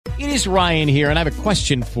It is Ryan here, and I have a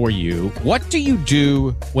question for you. What do you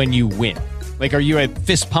do when you win? Like, are you a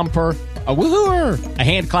fist pumper, a woohooer, a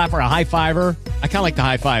hand clapper, a high fiver? I kind of like the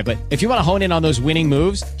high five, but if you want to hone in on those winning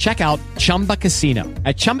moves, check out Chumba Casino.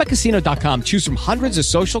 At ChumbaCasino.com, choose from hundreds of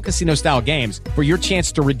social casino-style games for your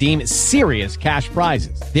chance to redeem serious cash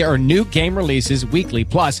prizes. There are new game releases weekly,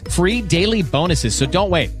 plus free daily bonuses. So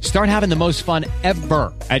don't wait. Start having the most fun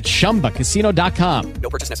ever at ChumbaCasino.com. No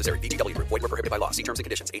purchase necessary. VGW Group. Void where prohibited by law. See terms and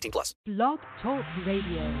conditions. 18 plus. Blog Talk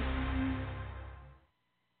Radio.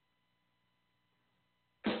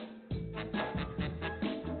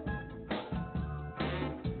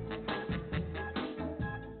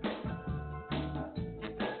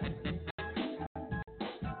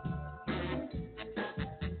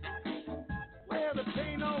 Well, it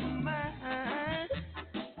ain't no man.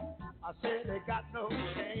 I said they got no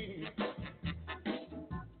game.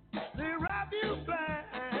 They rob you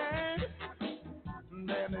blind,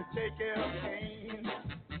 then they take your pain.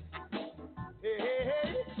 Hey, hey,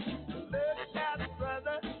 hey, look out,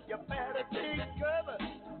 brother, you better take cover.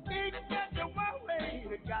 Ain't got your one way,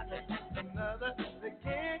 they got another. They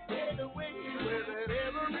can't get away with it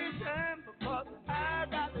every time because I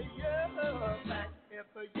got the your back if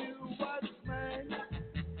you was mine.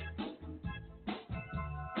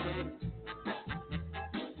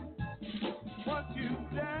 Want you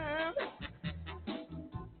down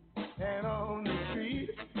and on the street,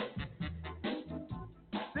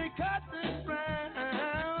 they cut the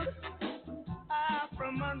ground out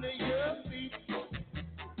from under your feet.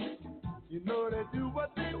 You know they do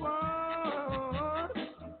what they want,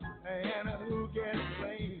 and who gets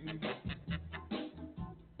blamed?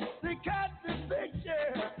 They cut the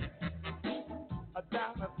picture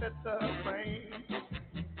down at the frame.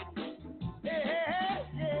 Yeah,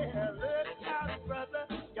 yeah, look out, brother,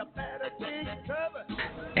 you better take cover.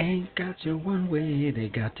 Ain't got your one way, they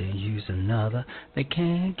got to use another. They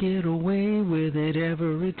can't get away with it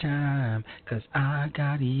every time, 'cause I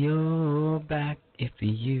got your back if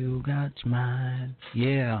you got mine.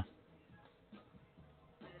 Yeah.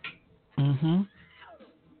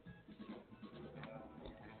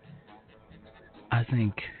 I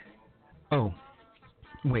think... Oh,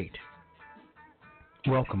 wait.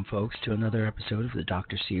 Welcome, folks, to another episode of the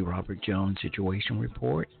Dr. C. Robert Jones Situation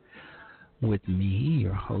Report. With me,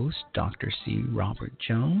 your host, Dr. C. Robert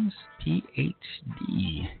Jones,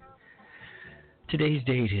 Ph.D. Today's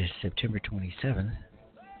date is September 27th,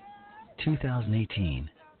 2018.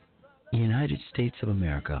 United States of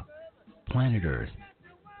America, planet Earth,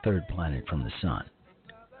 third planet from the sun.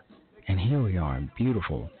 And here we are in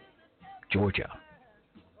beautiful Georgia.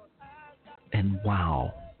 And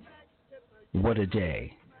wow, what a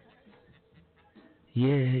day.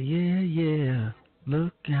 Yeah, yeah, yeah.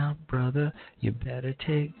 Look out, brother. You better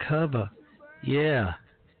take cover. Yeah.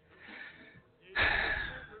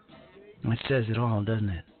 It says it all, doesn't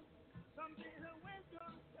it?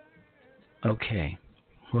 Okay.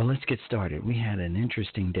 Well, let's get started. We had an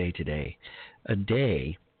interesting day today. A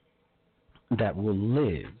day that will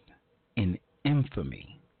live in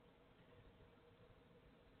infamy.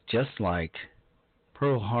 Just like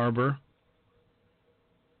Pearl Harbor,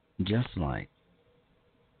 just like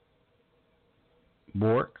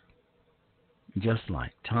Bork, just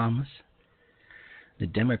like Thomas, the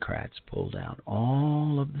Democrats pulled out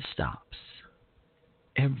all of the stops,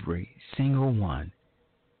 every single one.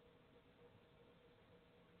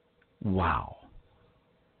 Wow.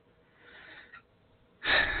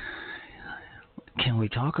 Can we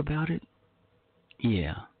talk about it?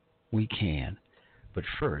 Yeah, we can. But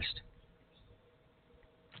first,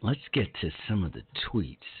 let's get to some of the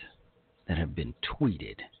tweets that have been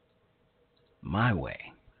tweeted my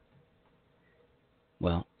way.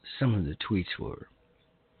 Well, some of the tweets were,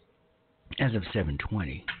 as of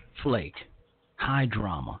 7:20, Flake, High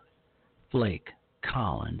Drama, Flake,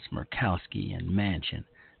 Collins, Murkowski, and Manchin,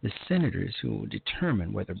 the senators who will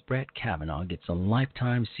determine whether Brett Kavanaugh gets a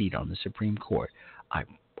lifetime seat on the Supreme Court,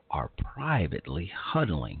 are privately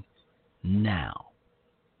huddling now.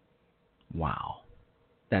 Wow.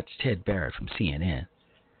 That's Ted Barrett from CNN,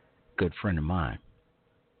 good friend of mine,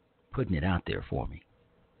 putting it out there for me.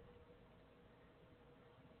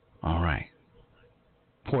 All right.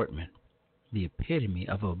 Portman, the epitome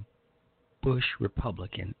of a Bush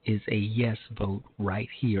Republican, is a yes vote right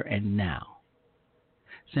here and now.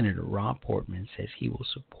 Senator Rob Portman says he will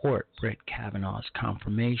support Brett Kavanaugh's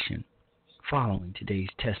confirmation following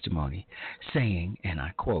today's testimony, saying, and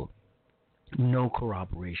I quote, "No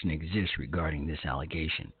corroboration exists regarding this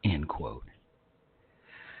allegation," end quote.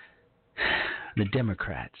 The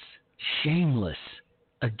Democrats, shameless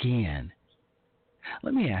again,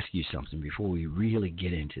 Let me ask you something before we really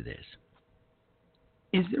get into this.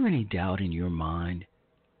 Is there any doubt in your mind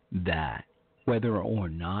that whether or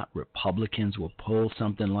not Republicans will pull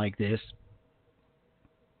something like this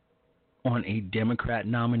on a Democrat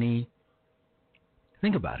nominee?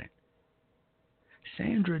 Think about it.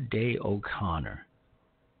 Sandra Day O'Connor,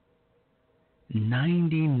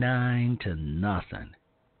 99-0.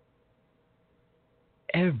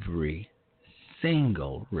 Every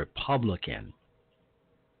single Republican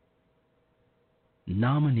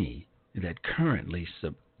nominee that currently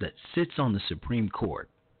that sits on the Supreme Court,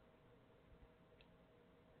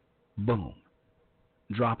 boom,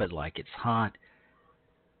 drop it like it's hot,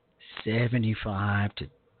 75 to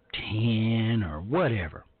 10 or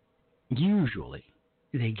whatever. Usually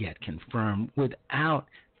they get confirmed without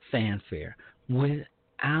fanfare,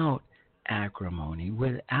 without acrimony,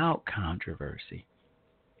 without controversy.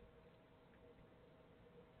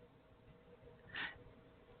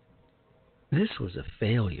 This was a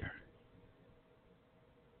failure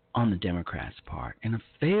on the Democrats' part, and a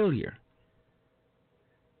failure.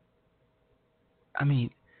 I mean,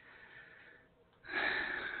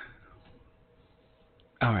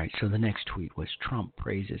 all right, so the next tweet was Trump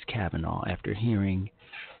praises Kavanaugh after hearing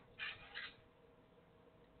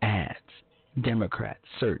ads. Democrats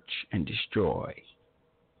search and destroy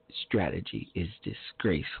strategy is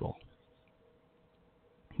disgraceful.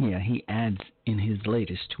 Yeah, he adds in his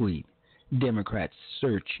latest tweet, Democrats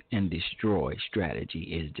search and destroy strategy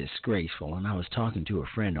is disgraceful. And I was talking to a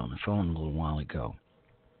friend on the phone a little while ago.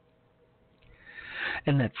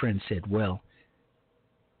 And that friend said, well,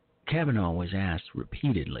 Kavanaugh was asked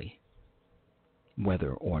repeatedly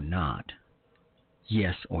whether or not,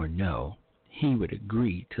 yes or no, he would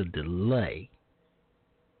agree to delay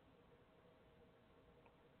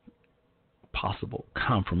a possible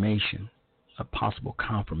confirmation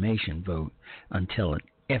vote until an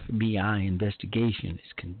FBI investigation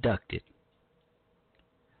is conducted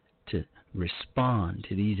to respond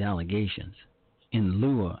to these allegations. In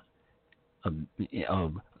lieu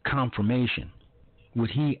of confirmation,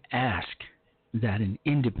 would he ask that an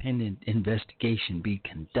independent investigation be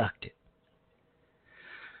conducted?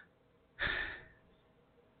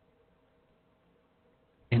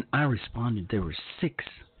 And I responded there were 6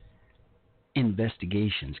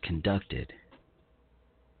 investigations conducted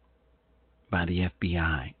by the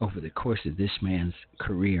FBI over the course of this man's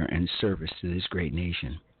career and service to this great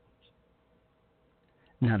nation.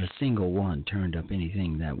 Not a single one turned up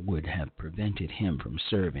anything that would have prevented him from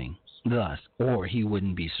serving, thus, or he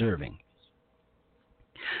wouldn't be serving.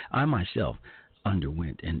 I myself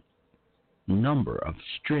underwent a number of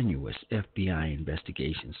strenuous FBI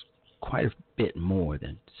investigations, quite a bit more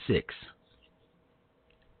than 6.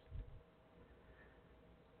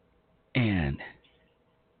 And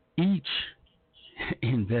each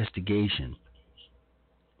investigation,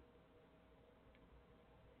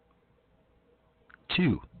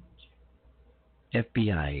 2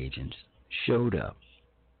 FBI agents showed up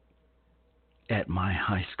at my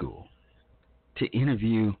high school to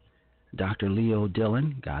interview Dr. Leo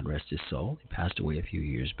Dillon, God rest his soul, he passed away a few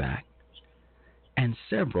years back, and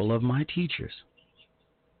several of my teachers.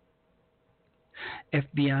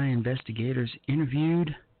 FBI investigators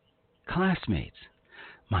interviewed classmates,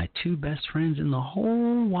 my 2 best friends in the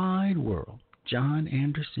whole wide world, John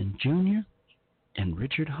Anderson Jr. and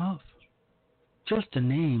Richard Huff, just to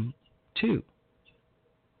name 2.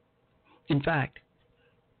 In fact,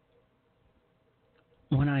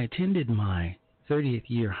 when I attended my 30th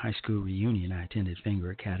year high school reunion, I attended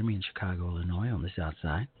Finger Academy in Chicago, Illinois on the South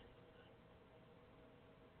Side.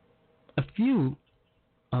 A few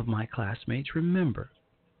of my classmates remember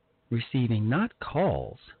receiving not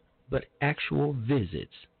calls, but actual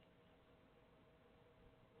visits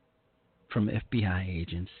from FBI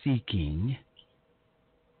agents seeking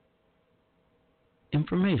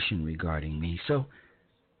information regarding me. So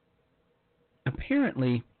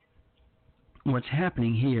apparently what's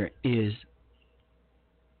happening here is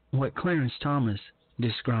what Clarence Thomas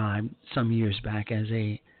described some years back as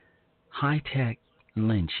a high-tech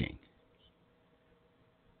lynching.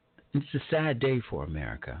 It's a sad day for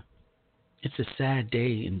America. It's a sad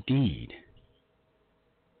day indeed.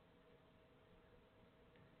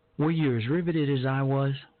 Were you as riveted as I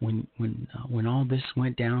was when all this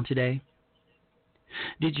went down today?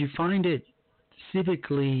 Did you find it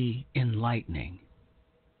civically enlightening?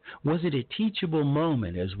 Was it a teachable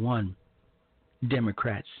moment, as one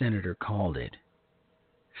Democrat senator called it?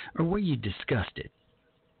 Or were you disgusted?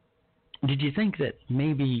 Did you think that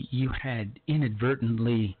maybe you had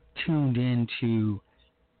inadvertently tuned into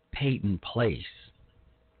Peyton Place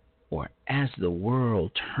or As the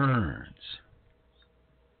World Turns?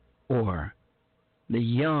 or the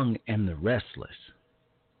young and the restless.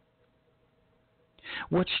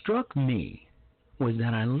 What struck me was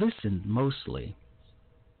that I listened mostly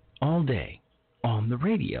all day on the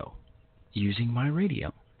radio, using my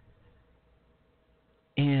radio.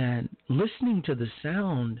 And listening to the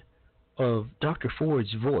sound of Dr.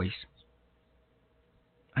 Ford's voice,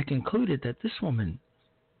 I concluded that this woman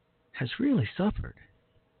has really suffered.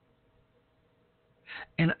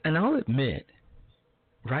 And I'll admit,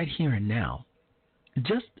 right here and now,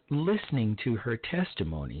 just listening to her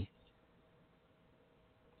testimony,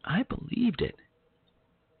 I believed it.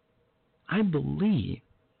 I believe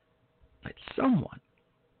that someone,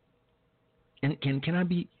 and can I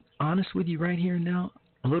be honest with you right here and now,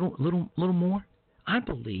 a little more? I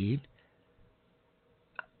believed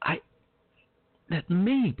that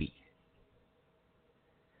maybe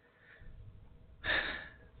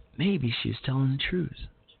she was telling the truth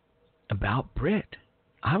about Brett.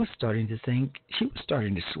 I was starting to think she was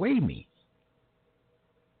starting to sway me.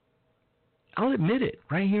 I'll admit it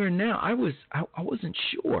right here and now. I wasn't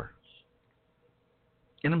sure.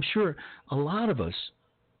 And I'm sure a lot of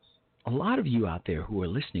you out there who are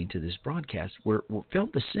listening to this broadcast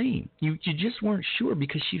felt the same. You just weren't sure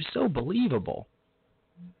because she was so believable.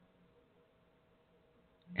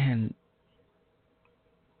 And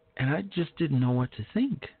I just didn't know what to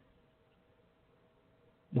think.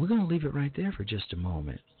 We're going to leave it right there for just a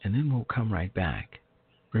moment, and then we'll come right back.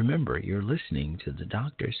 Remember, you're listening to the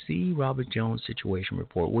Dr. C. Robert Jones Situation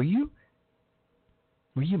Report. Were you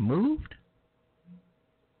moved?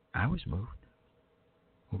 I was moved.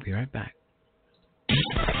 We'll be right back.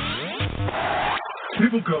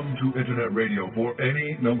 People come to internet radio for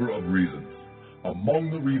any number of reasons. Among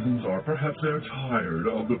the reasons are perhaps they're tired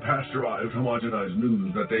of the pasteurized, homogenized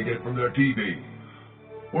news that they get from their TV.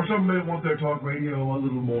 Or some may want their talk radio a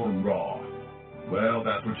little more raw. Well,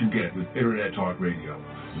 that's what you get with Internet Talk Radio.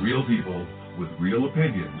 Real people with real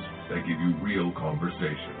opinions that give you real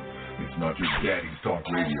conversation. It's not your daddy's talk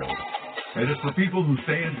radio. And it's for people who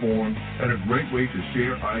stay informed and a great way to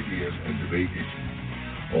share ideas and debate issues.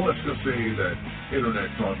 Well, let's just say that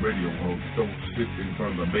Internet Talk Radio hosts don't sit in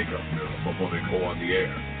front of the makeup mirror before they go on the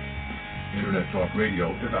air. Internet Talk Radio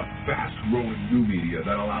is a fast-growing new media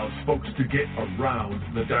that allows folks to get around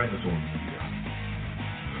the dinosaur media.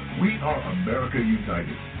 We Are America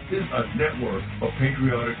United is a network of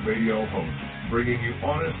patriotic radio hosts bringing you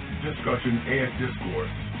honest discussion and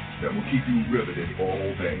discourse that will keep you riveted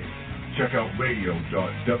all day. Check out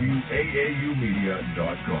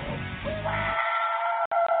radio.waaumedia.com.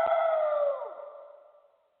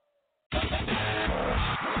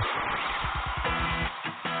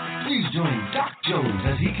 Please join Doc Jones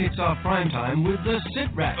as he kicks off primetime with The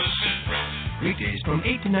Sit Rep. Weekdays from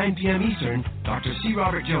 8 to 9 p.m. Eastern, Dr. C.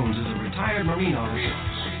 Robert Jones is a retired Marine officer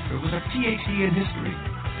with a Ph.D. in history,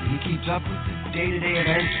 and he keeps up with the day-to-day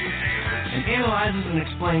events and analyzes and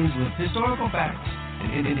explains with historical facts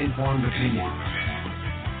and informed opinion.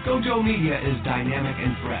 Gojo Media is dynamic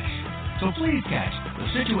and fresh, so please catch The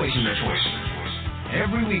Situation Report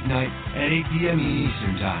every weeknight at 8 p.m.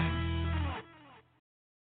 Eastern Time.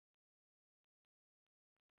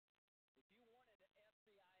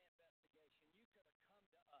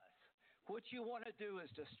 What you want to do is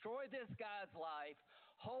destroy this guy's life,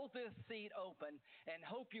 hold this seat open, and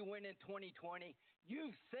hope you win in 2020. You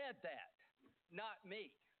said that, not me.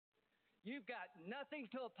 You've got nothing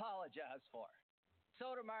to apologize for.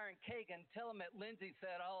 Sotomayor and Kagan, tell them that Lindsay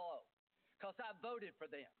said hello, because I voted for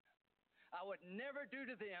them. I would never do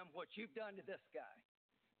to them what you've done to this guy.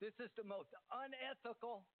 This is the most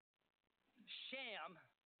unethical sham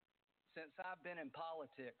since I've been in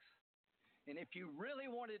politics. And if you really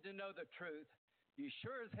wanted to know the truth, you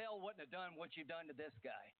sure as hell wouldn't have done what you've done to this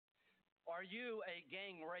guy. Are you a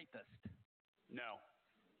gang rapist? No.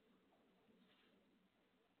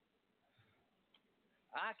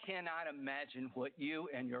 I cannot imagine what you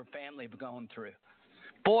and your family have gone through.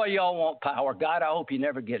 Boy, y'all want power. God, I hope you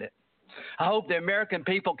never get it. I hope the American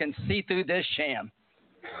people can see through this sham,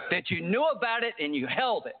 that you knew about it and you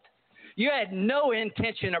held it. You had no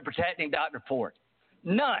intention of protecting Dr. Ford.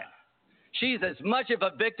 None. She's as much of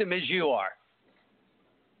a victim as you are.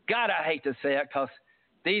 God, I hate to say it because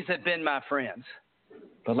these have been my friends.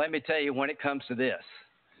 But let me tell you, when it comes to this,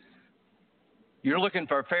 you're looking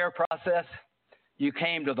for a fair process. You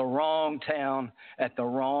came to the wrong town at the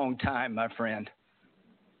wrong time, my friend.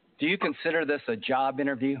 Do you consider this a job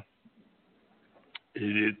interview?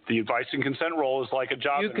 The advice and consent role is like a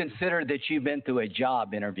job interview. You consider that you've been through a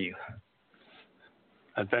job interview.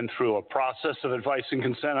 I've been through a process of advice and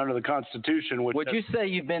consent under the Constitution. Would you say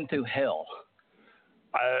you've been through hell?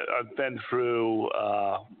 I've been through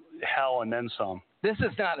hell and then some. This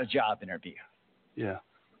is not a job interview. Yeah.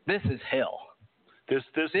 This is hell. This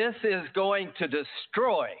is going to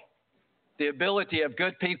destroy the ability of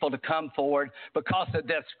good people to come forward because of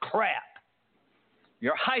this crap.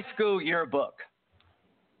 Your high school yearbook.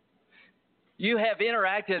 You have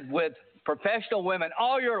interacted with professional women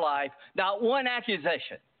all your life, not one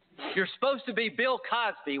accusation. You're supposed to be Bill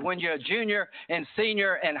Cosby when you're a junior and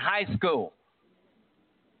senior in high school.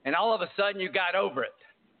 And all of a sudden you got over it.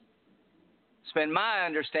 It's been my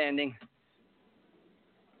understanding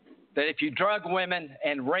that if you drug women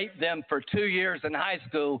and rape them for 2 years in high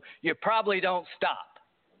school, you probably don't stop.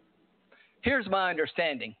 Here's my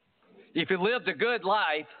understanding. If you lived a good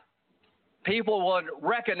life, people would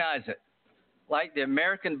recognize it, like the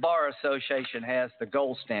American Bar Association has the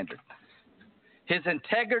gold standard. His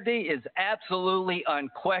integrity is absolutely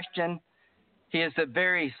unquestioned. He is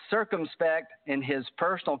very circumspect in his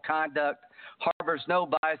personal conduct, harbors no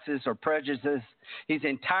biases or prejudices. He's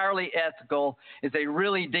entirely ethical, is a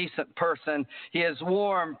really decent person. He is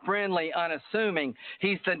warm, friendly, unassuming.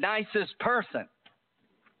 He's the nicest person.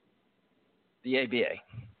 The ABA.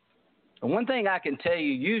 And one thing I can tell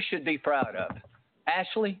you, you should be proud of.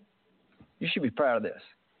 Ashley, you should be proud of this,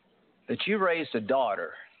 that you raised a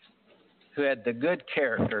daughter who had the good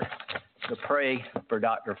character to pray for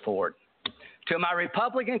Dr. Ford. To my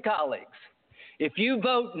Republican colleagues, if you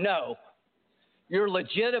vote no, you're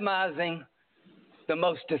legitimizing the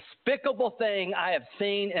most despicable thing I have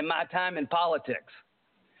seen in my time in politics.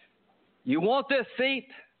 You want this seat?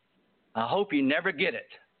 I hope you never get it.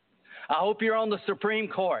 I hope you're on the Supreme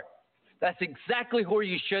Court. That's exactly where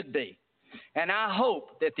you should be. And I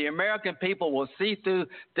hope that the American people will see through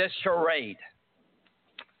this charade.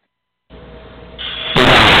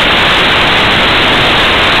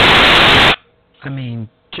 I mean,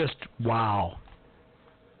 just wow.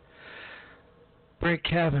 Brett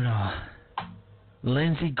Kavanaugh,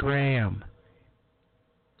 Lindsey Graham.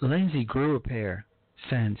 Lindsey grew a pair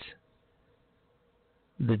since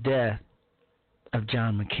the death of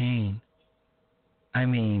John McCain. I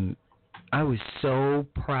mean, I was so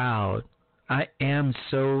proud. I am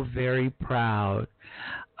so very proud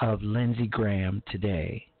of Lindsey Graham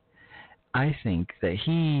today. I think that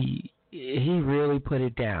he really put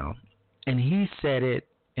it down. And he said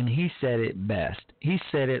it best. He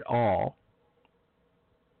said it all.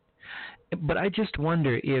 But I just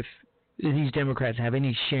wonder if these Democrats have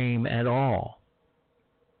any shame at all.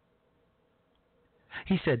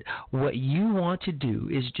 He said, what you want to do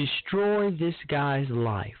is destroy this guy's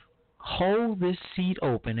life. Hold this seat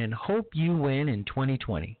open and hope you win in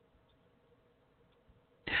 2020.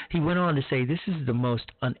 He went on to say, this is the most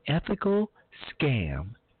unethical scam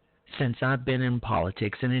since I've been in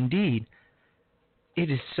politics, and indeed, it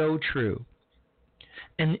is so true.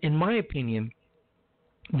 And in my opinion,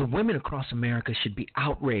 the women across America should be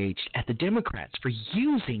outraged at the Democrats for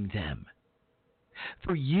using them,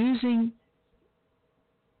 for using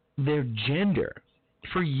their gender,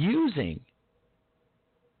 for using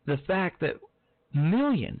the fact that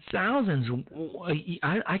millions, thousands,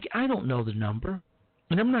 I don't know the number.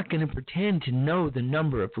 And I'm not going to pretend to know the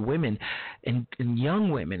number of women and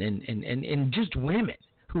young women and just women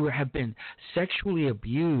who have been sexually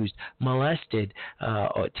abused, molested,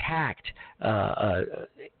 or attacked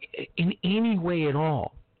in any way at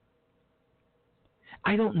all.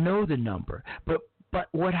 I don't know the number, but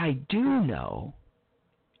what I do know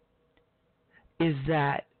is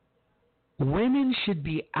that women should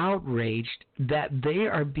be outraged that they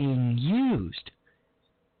are being used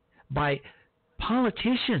by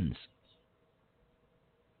politicians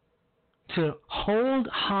to hold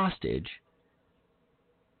hostage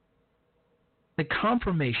the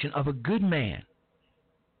confirmation of a good man.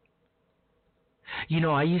 You know,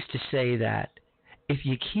 I used to say that if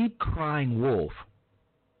you keep crying wolf,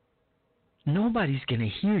 nobody's going to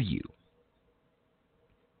hear you.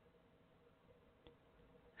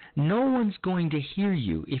 No one's going to hear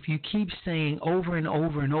you if you keep saying over and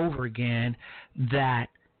over and over again that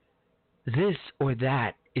this or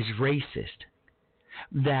that is racist,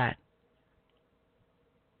 that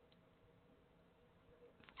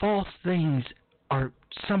false things are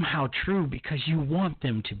somehow true because you want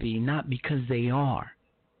them to be, not because they are.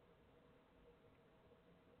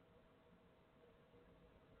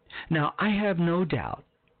 Now, I have no doubt,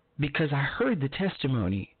 because I heard the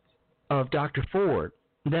testimony of Dr. Ford,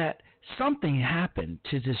 that something happened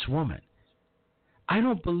to this woman. I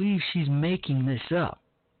don't believe she's making this up.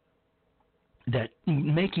 That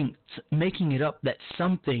making it up that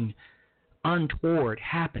something untoward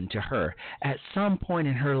happened to her at some point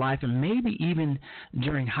in her life, and maybe even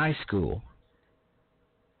during high school.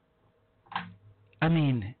 I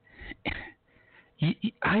mean,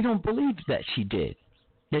 I don't believe that she did,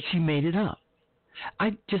 that she made it up.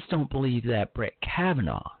 I just don't believe that Brett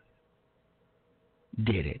Kavanaugh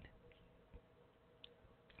did it.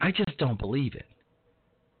 I just don't believe it.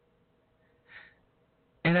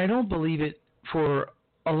 And I don't believe it for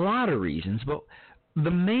a lot of reasons, but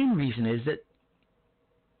the main reason is that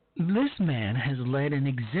this man has led an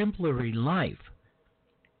exemplary life.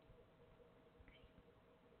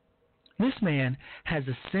 This man has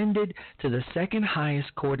ascended to the second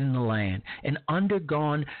highest court in the land and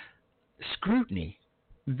undergone scrutiny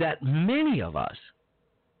that many of us,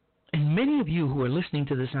 and many of you who are listening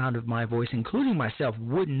to the sound of my voice, including myself,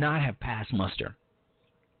 would not have passed muster.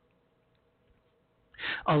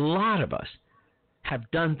 A lot of us have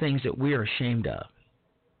done things that we are ashamed of.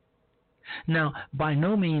 Now, by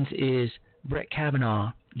no means is Brett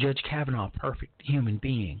Kavanaugh, Judge Kavanaugh, a perfect human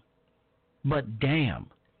being. But damn,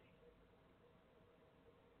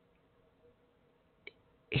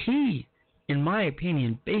 he, in my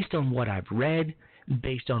opinion, based on what I've read,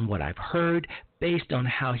 based on what I've heard, based on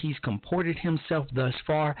how he's comported himself thus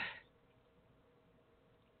far,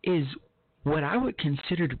 is what I would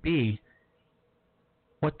consider to be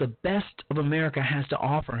what the best of America has to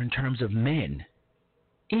offer in terms of men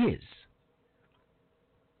is.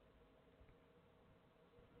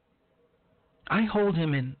 I hold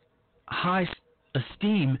him in high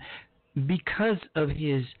esteem because of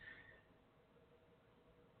his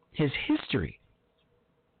history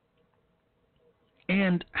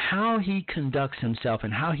and how he conducts himself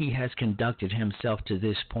and how he has conducted himself to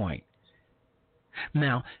this point.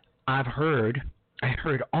 Now, I heard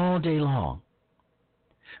all day long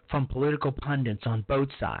from political pundits on both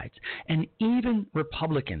sides, and even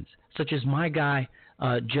Republicans, such as my guy,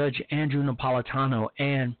 Judge Andrew Napolitano,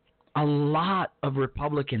 and a lot of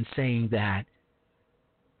Republicans saying that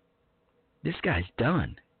this guy's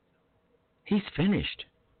done. He's finished.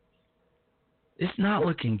 It's not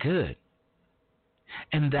looking good.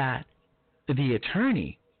 And that the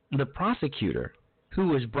attorney, the prosecutor, who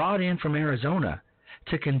was brought in from Arizona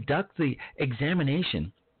to conduct the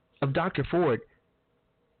examination of Dr. Ford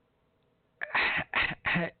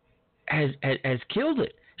has killed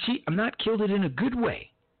it. I'm not killed it in a good way.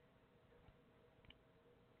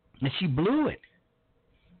 And she blew it.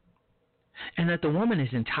 And that the woman is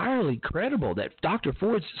entirely credible, that Dr.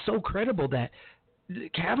 Ford's so credible that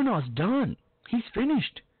Kavanaugh's done. He's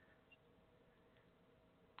finished.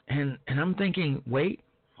 And I'm thinking, wait,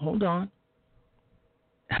 hold on.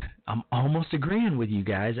 I'm almost agreeing with you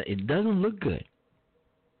guys. It doesn't look good.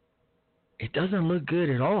 It doesn't look good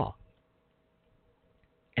at all.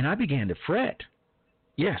 And I began to fret.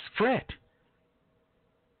 Yes, fret.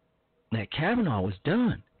 That Kavanaugh was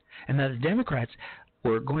done. And that the Democrats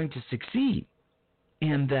were going to succeed.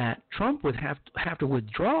 And that Trump would have to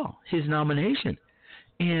withdraw his nomination.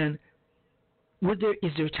 And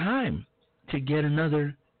is there time to get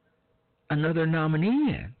another nominee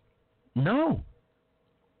in? No.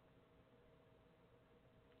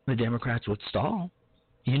 The Democrats would stall.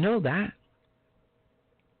 You know that.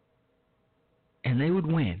 And they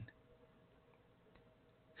would win.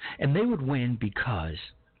 And they would win because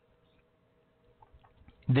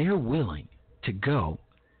they're willing to go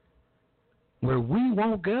where we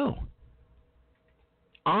won't go.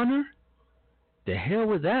 Honor? The hell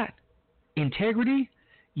with that. Integrity?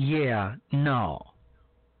 Yeah, no.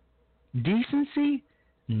 Decency?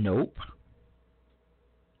 Nope.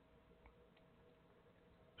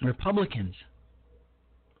 Republicans,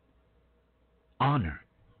 honor,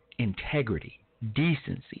 integrity,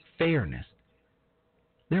 decency, fairness.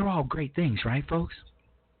 They're all great things, right, folks?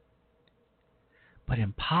 But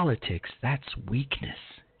in politics, that's weakness.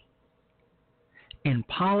 In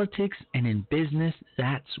politics and in business,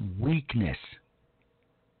 that's weakness.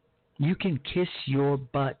 You can kiss your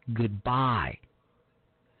butt goodbye.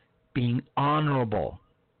 Being honorable,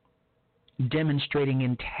 demonstrating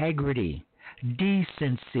integrity,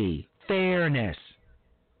 decency, fairness.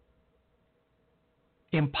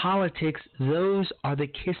 In politics, those are the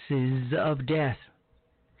kisses of death.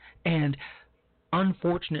 And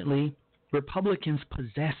unfortunately, Republicans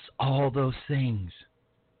possess all those things,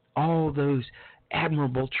 all those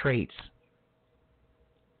admirable traits.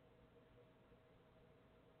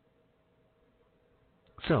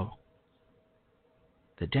 So,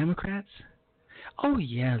 the Democrats, oh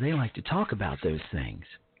yeah, they like to talk about those things.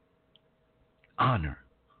 Honor,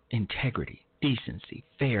 integrity, decency,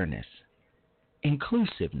 fairness,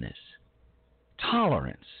 inclusiveness,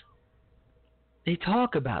 tolerance. They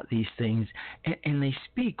talk about these things and they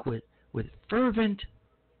speak with fervent,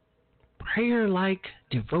 prayer-like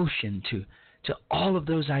devotion to all of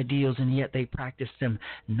those ideals, and yet they practice them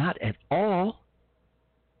not at all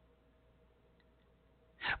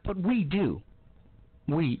But we do.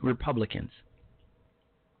 We Republicans.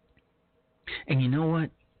 And you know what?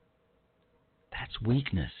 That's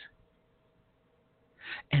weakness.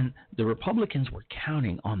 And the Republicans were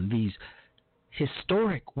counting on these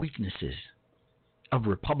historic weaknesses of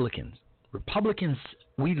Republicans. Republicans,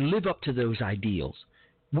 we live up to those ideals.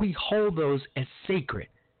 We hold those as sacred.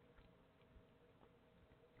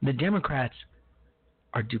 The Democrats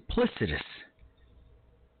are duplicitous,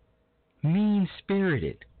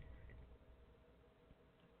 mean-spirited.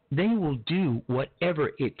 They will do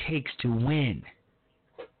whatever it takes to win.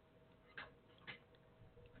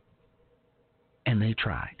 And they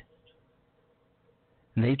tried.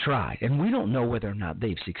 They tried. And we don't know whether or not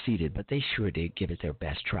they've succeeded, but they sure did give it their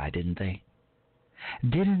best try, didn't they?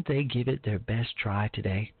 Didn't they give it their best try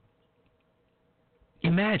today?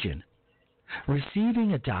 Imagine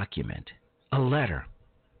receiving a document, a letter,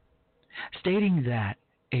 stating that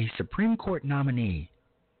a Supreme Court nominee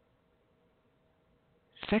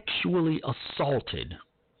sexually assaulted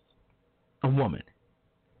a woman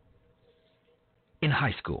in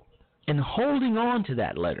high school, and holding on to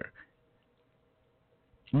that letter,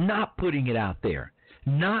 not putting it out there,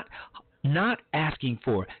 not asking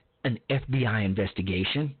for an FBI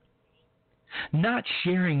investigation, not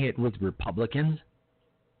sharing it with Republicans,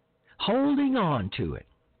 holding on to it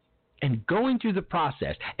and going through the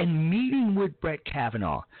process and meeting with Brett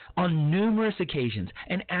Kavanaugh on numerous occasions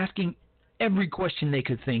and asking every question they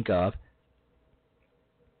could think of,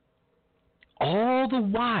 all the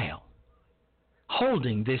while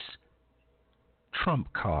holding this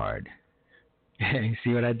trump card. You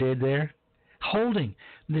see what I did there? Holding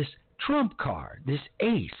this trump card, this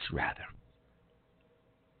ace, rather.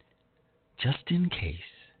 Just in case.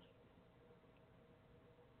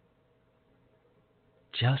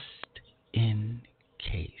 Just in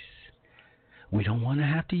case. We don't want to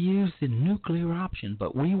have to use the nuclear option,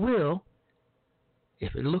 but we will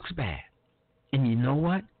if it looks bad. And you know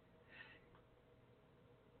what?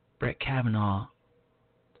 Brett Kavanaugh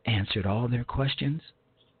answered all their questions.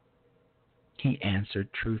 He answered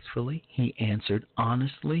truthfully. He answered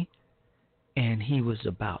honestly. And he was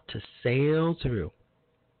about to sail through.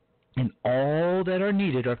 And all that are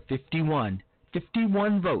needed are 51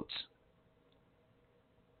 votes.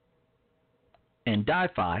 And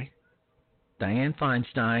Dianne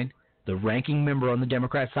Feinstein, the ranking member on the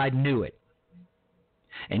Democrat side, knew it.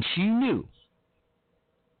 And she knew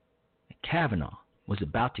that Kavanaugh was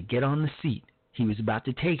about to get on the seat. He was about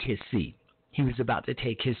to take his seat. He was about to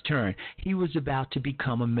take his turn. He was about to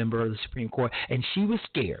become a member of the Supreme Court. And she was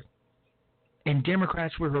scared. And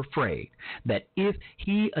Democrats were afraid that if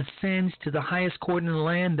he ascends to the highest court in the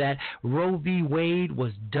land, that Roe v. Wade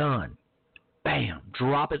was done. Bam,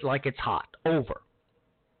 drop it like it's hot, over.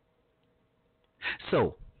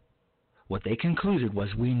 So, what they concluded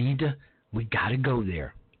was we got to go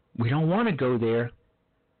there. We don't want to go there,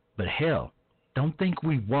 but hell, don't think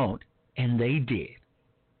we won't, and they did.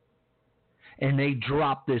 And they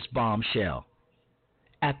dropped this bombshell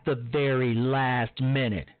at the very last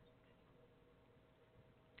minute,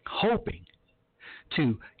 hoping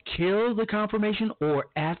to kill the confirmation or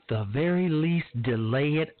at the very least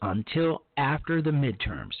delay it until after the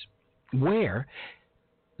midterms, where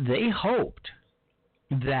they hoped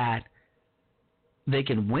that they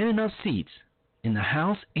can win enough seats in the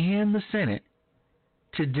House and the Senate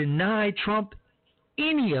to deny Trump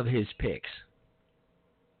any of his picks.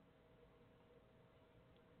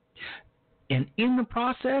 And in the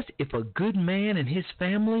process, if a good man and his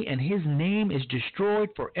family and his name is destroyed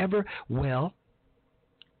forever, well,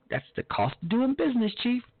 that's the cost of doing business,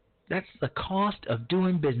 Chief. That's the cost of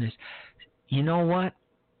doing business. You know what?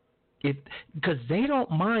 Because they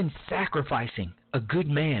don't mind sacrificing a good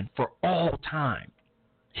man for all time,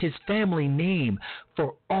 his family name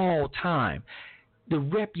for all time, the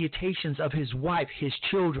reputations of his wife, his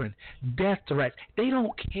children, death threats. They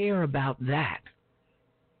don't care about that.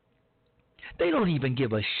 They don't even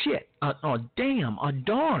give a shit, a damn, a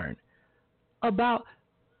darn about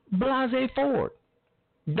Blasey Ford,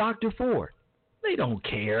 Dr. Ford. They don't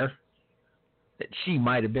care that she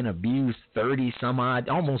might have been abused 30 some odd,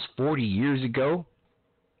 almost 40 years ago.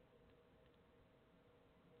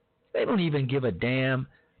 They don't even give a damn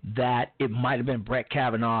that it might have been Brett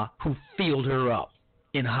Kavanaugh who filled her up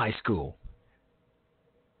in high school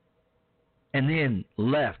and then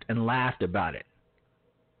left and laughed about it.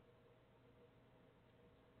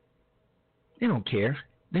 They don't care.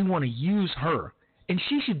 They want to use her. And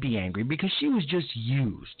she should be angry because she was just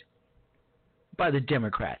used by the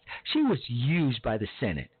Democrats. She was used by the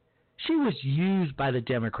Senate. She was used by the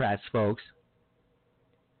Democrats, folks,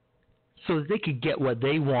 so that they could get what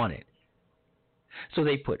they wanted. So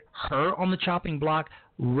they put her on the chopping block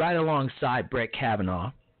right alongside Brett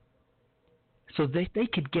Kavanaugh so they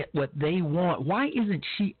could get what they want. Why isn't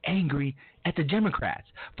she angry at the Democrats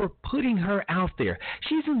for putting her out there?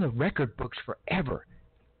 She's in the record books forever.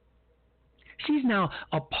 She's now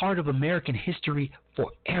a part of American history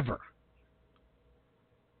forever.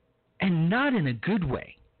 And not in a good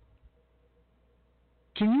way.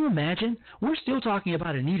 Can you imagine? We're still talking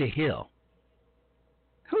about Anita Hill.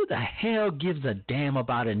 Who the hell gives a damn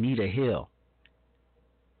about Anita Hill?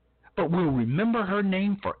 But we'll remember her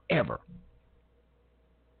name forever.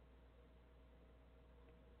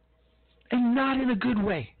 And not in a good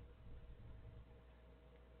way.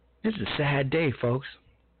 This is a sad day, folks.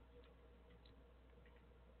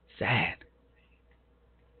 Sad.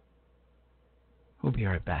 We'll be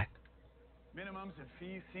right back. Minimums and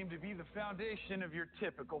fees seem to be the foundation of your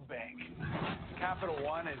typical bank. Capital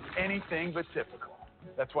One is anything but typical.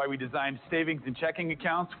 That's why we designed savings and checking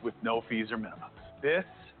accounts with no fees or minimums. This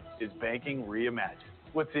is banking reimagined.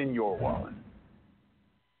 What's in your wallet?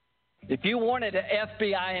 If you wanted an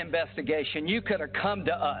FBI investigation, you could have come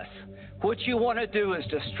to us. What you want to do is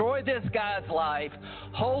destroy this guy's life,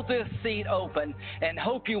 hold this seat open, and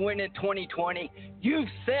hope you win in 2020. You've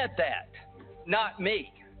said that, not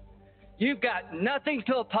me. You've got nothing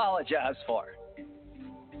to apologize for.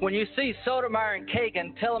 When you see Sotomayor and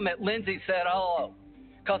Kagan, tell them that Lindsay said hello,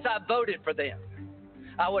 because I voted for them.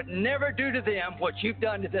 I would never do to them what you've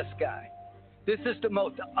done to this guy. This is the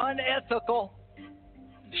most unethical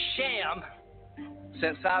sham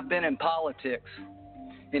since I've been in politics.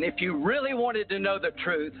 And if you really wanted to know the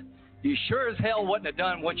truth, you sure as hell wouldn't have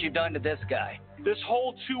done what you've done to this guy. This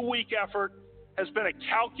whole 2-week effort has been a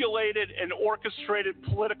calculated and orchestrated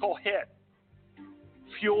political hit,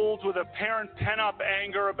 fueled with apparent pent-up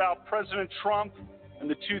anger about President Trump and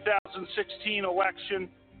the 2016 election,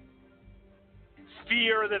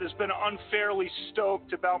 fear that has been unfairly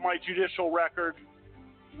stoked about my judicial record,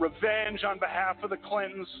 revenge on behalf of the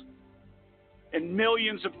Clintons, and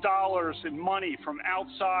millions of dollars in money from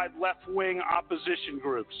outside left-wing opposition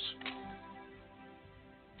groups.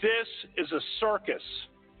 This is a circus.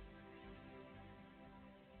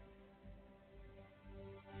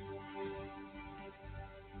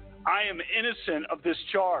 I am innocent of this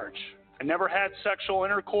charge. I never had sexual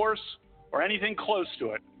intercourse or anything close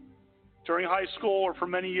to it during high school or for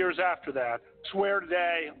many years after that. I swear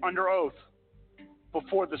today under oath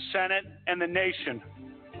before the Senate and the nation,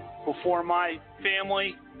 before my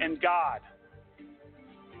family and God,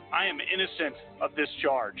 I am innocent of this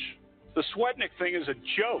charge. The Swetnick thing is a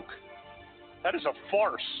joke. That is a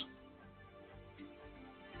farce.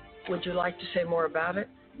 Would you like to say more about it?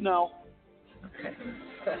 No. Okay.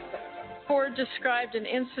 Ford described an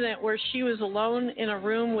incident where she was alone in a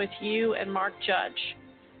room with you and Mark Judge.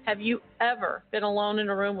 Have you ever been alone in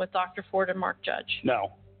a room with Dr. Ford and Mark Judge?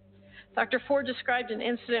 No. Dr. Ford described an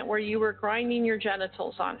incident where you were grinding your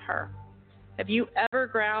genitals on her. Have you ever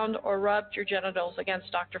ground or rubbed your genitals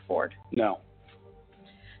against Dr. Ford? No.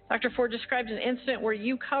 Dr. Ford described an incident where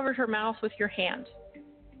you covered her mouth with your hand.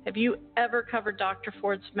 Have you ever covered Dr.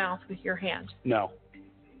 Ford's mouth with your hand? No.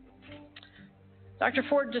 Dr.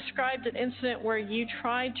 Ford described an incident where you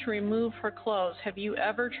tried to remove her clothes. Have you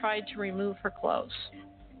ever tried to remove her clothes?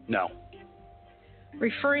 No.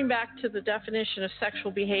 Referring back to the definition of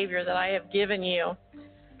sexual behavior that I have given you,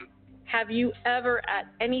 have you ever at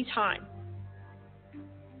any time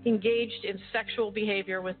engaged in sexual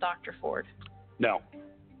behavior with Dr. Ford? No.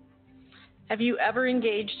 Have you ever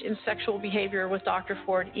engaged in sexual behavior with Dr.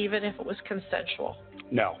 Ford, even if it was consensual?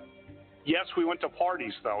 No. Yes, we went to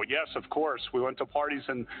parties, though. Yes, of course. We went to parties,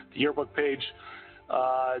 and the yearbook page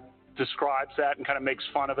describes that and kind of makes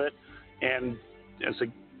fun of it. And as a,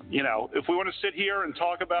 you know, if we want to sit here and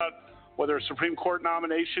talk about whether a Supreme Court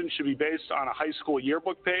nomination should be based on a high school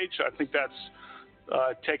yearbook page, I think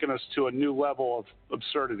that's taken us to a new level of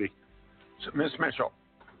absurdity. So, Ms. Mitchell.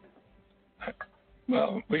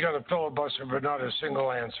 Well, we got a filibuster, but not a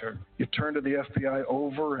single answer. You turn to the FBI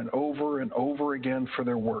over and over and over again for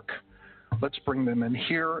their work. Let's bring them in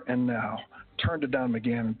here and now. Turn to Don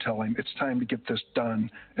McGahn and tell him it's time to get this done.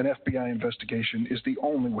 An FBI investigation is the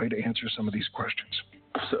only way to answer some of these questions.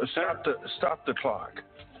 So stop the clock.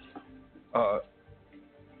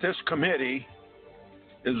 This committee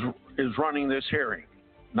is running this hearing.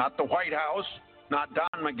 Not the White House, not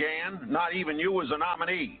Don McGahn, not even you as a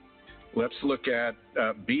nominee. Let's look at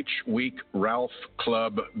Beach Week Ralph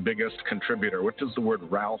Club biggest contributor. What does the word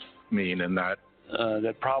Ralph mean in that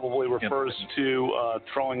that probably refers to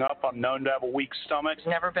throwing up. I'm known to have a weak stomach. There's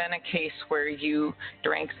never been a case where you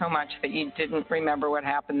drank so much that you didn't remember what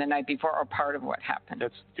happened the night before or part of what happened.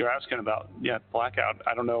 You're asking about, blackout.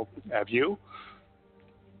 I don't know. Have you?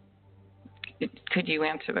 Could you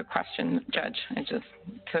answer the question, Judge?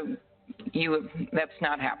 That's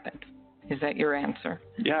not happened. Is that your answer?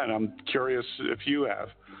 Yeah, and I'm curious if you have.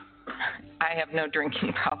 I have no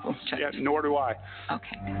drinking problems, Judge. Yeah, nor do I.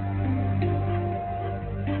 Okay.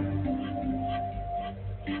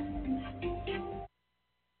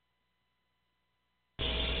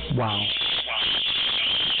 Wow.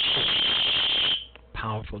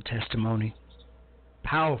 Powerful testimony.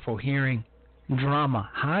 Powerful hearing. Drama.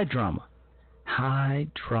 High drama. High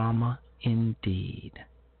drama indeed.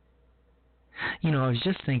 You know, I was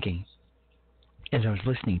just thinking, as I was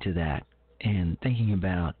listening to that, and thinking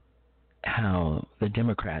about how the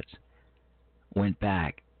Democrats went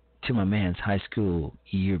back to my man's high school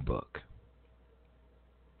yearbook.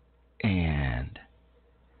 And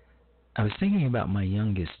I was thinking about my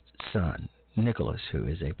youngest son, Nicholas, who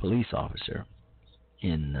is a police officer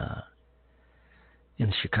in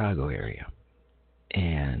the Chicago area.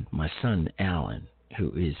 And my son, Alan,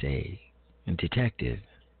 who is a detective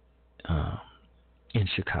in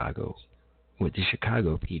Chicago with the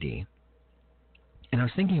Chicago PD. And I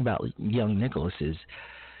was thinking about young Nicholas's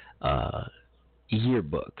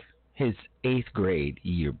yearbook, his 8th grade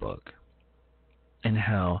yearbook, and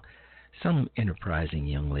how some enterprising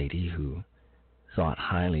young lady who thought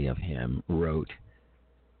highly of him wrote,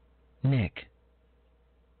 "Nick,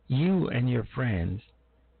 you and your friends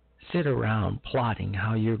sit around plotting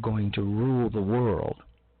how you're going to rule the world.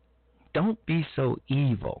 Don't be so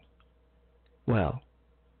evil." Well,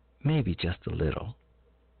 maybe just a little.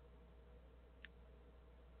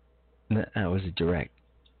 That was a direct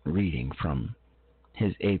reading from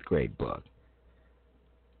his 8th grade book.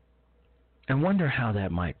 I wonder how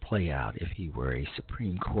that might play out if he were a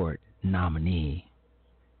Supreme Court nominee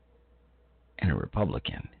and a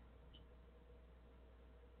Republican.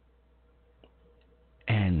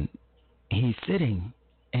 And he's sitting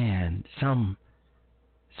and some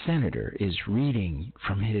senator is reading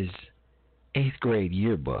from his 8th grade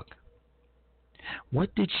yearbook.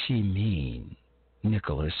 What did she mean,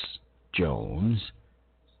 Nicholas Jones,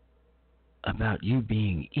 about you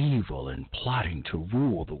being evil and plotting to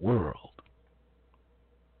rule the world?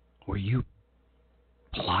 Were you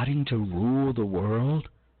plotting to rule the world?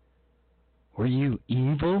 Were you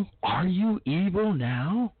evil? Are you evil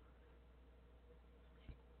now?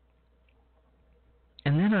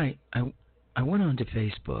 And then I went onto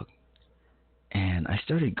Facebook and I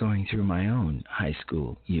started going through my own high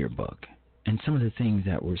school yearbook and some of the things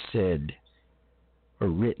that were said or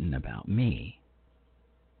written about me.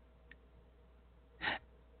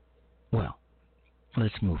 Well,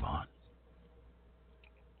 let's move on.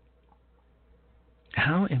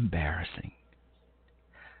 How embarrassing.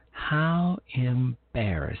 How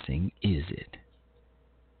embarrassing is it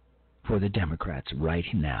for the Democrats right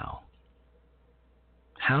now?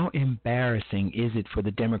 How embarrassing is it for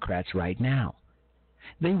the Democrats right now?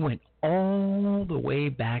 They went all the way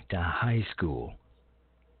back to high school.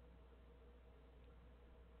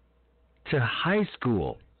 To high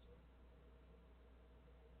school.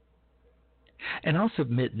 And I'll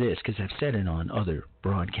submit this because I've said it on other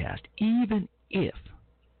broadcasts. Even if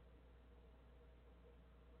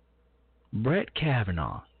Brett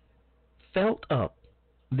Kavanaugh felt up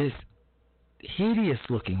this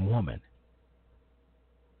hideous-looking woman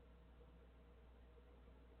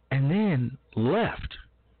and then left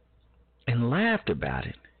and laughed about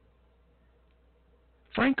it,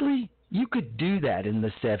 frankly, you could do that in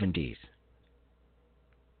the 70s.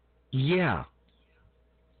 Yeah.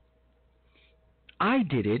 I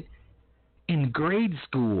did it in grade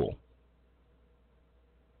school.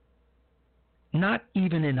 Not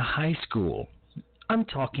even in high school. I'm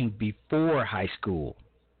talking before high school.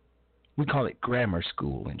 We call it grammar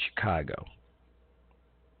school in Chicago.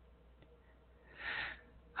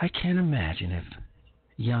 I can't imagine if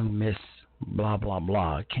young Miss blah, blah,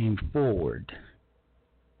 blah came forward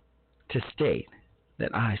to state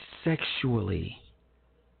that I sexually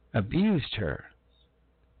abused her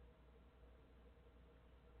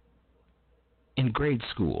in grade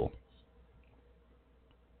school.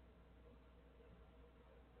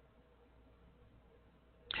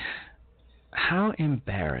 How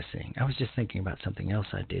embarrassing. I was just thinking about something else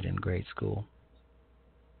I did in grade school.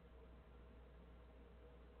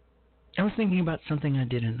 I was thinking about something I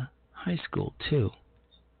did in high school, too.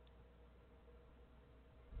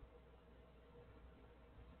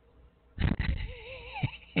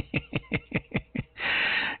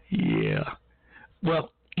 Yeah.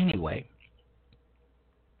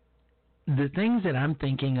 the things that I'm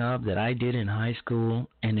thinking of that I did in high school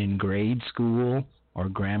and in grade school, or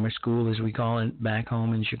grammar school as we call it back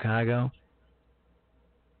home in Chicago,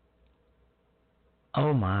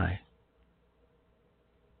 oh my.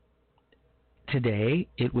 Today,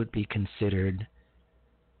 it would be considered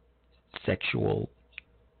sexual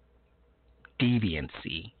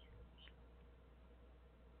deviancy.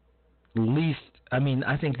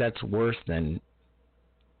 I think that's worse than,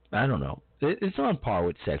 I don't know. It's on par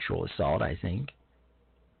with sexual assault, I think.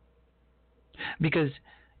 Because,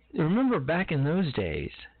 remember, back in those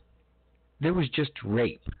days, there was just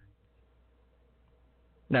rape.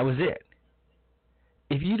 That was it.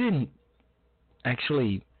 If you didn't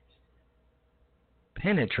actually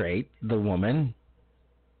penetrate the woman,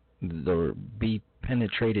 or be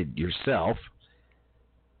penetrated yourself,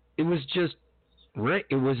 it was just rape.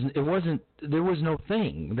 There was no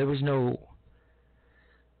thing. There was no,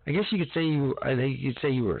 I guess you could say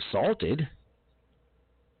you were assaulted,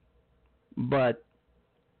 but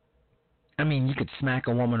I mean, you could smack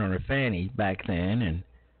a woman on her fanny back then and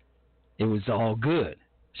it was all good.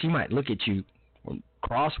 She might look at you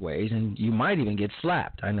crossways and you might even get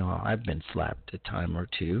slapped. I know I've been slapped a time or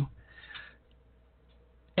two.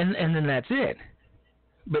 And then that's it.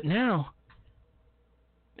 But now,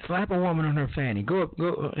 slap a woman on her fanny, go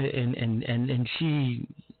and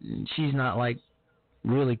she's not like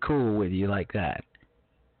really cool with you like that.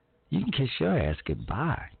 You can kiss your ass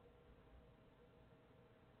goodbye.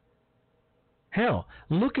 Hell,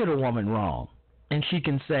 look at a woman wrong, and she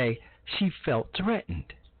can say she felt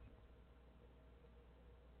threatened.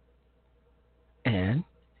 And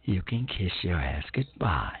you can kiss your ass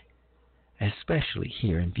goodbye, especially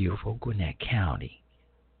here in beautiful Gwinnett County.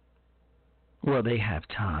 Well, they have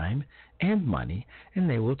time and money, and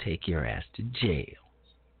they will take your ass to jail.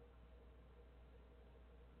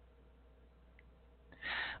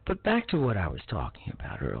 But back to what I was talking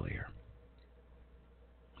about earlier.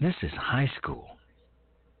 This is high school.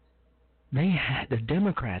 The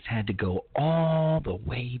Democrats had to go all the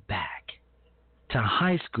way back to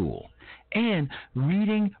high school and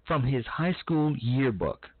reading from his high school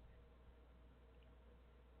yearbook.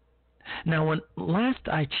 Now, when last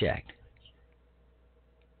I checked,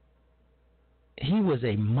 he was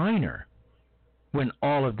a minor when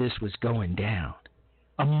all of this was going down.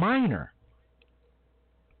 A minor.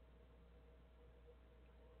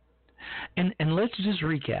 And let's just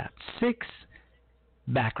recap. 6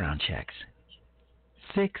 background checks.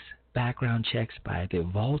 6 background checks by the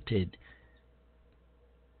vaulted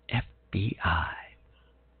FBI.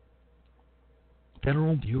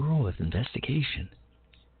 Federal Bureau of Investigation.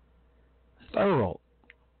 Thorough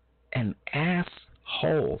and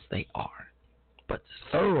assholes they are. But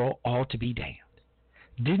thorough all to be damned.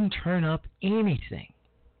 Didn't turn up anything.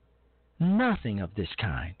 Nothing of this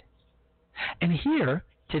kind. And here,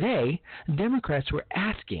 today, Democrats were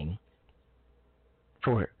asking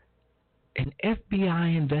for an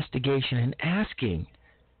FBI investigation and asking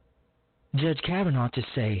Judge Kavanaugh to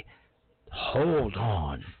say, hold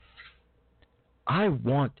on, I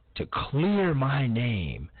want to clear my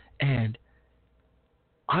name and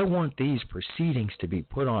I want these proceedings to be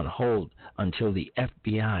put on hold until the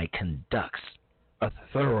FBI conducts a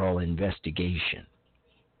thorough investigation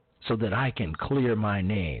so that I can clear my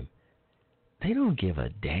name. They don't give a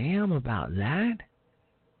damn about that.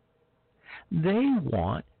 They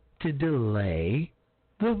want to delay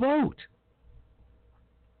the vote,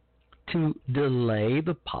 to delay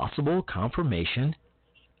the possible confirmation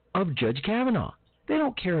of Judge Kavanaugh. They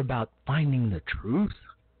don't care about finding the truth.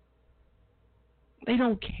 They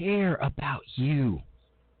don't care about you.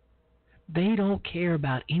 They don't care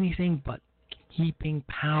about anything but keeping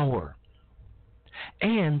power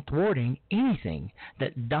and thwarting anything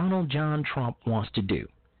that Donald John Trump wants to do.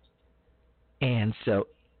 And so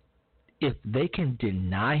if they can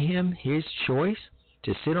deny him his choice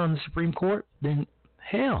to sit on the Supreme Court, then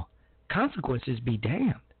hell, consequences be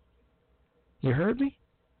damned. You heard me?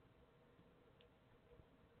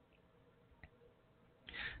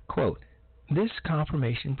 Quote, this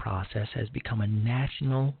confirmation process has become a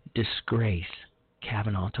national disgrace,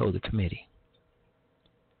 Kavanaugh told the committee.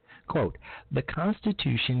 Quote, the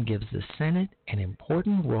Constitution gives the Senate an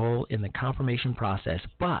important role in the confirmation process,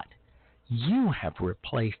 but you have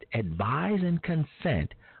replaced advise and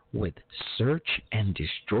consent with search and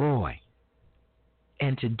destroy.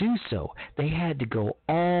 And to do so, they had to go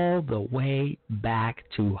all the way back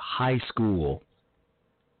to high school.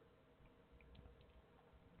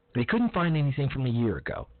 They couldn't find anything from a year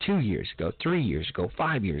ago, 2 years ago, 3 years ago,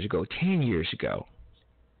 5 years ago, 10 years ago.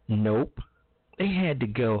 Nope. They had to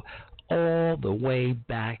go all the way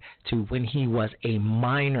back to when he was a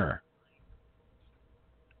minor.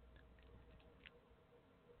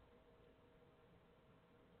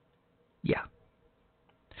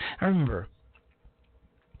 I remember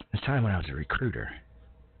this time when I was a recruiter,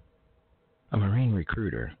 a Marine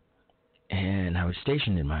recruiter, and I was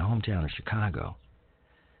stationed in my hometown of Chicago,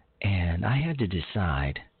 and I had to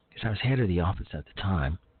decide, because I was head of the office at the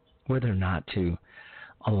time, whether or not to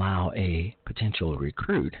allow a potential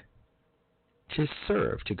recruit to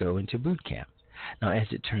serve, to go into boot camp. Now, as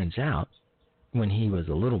it turns out, when he was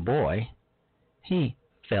a little boy, he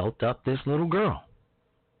felt up this little girl.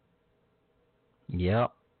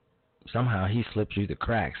 Yep. Somehow he slipped through the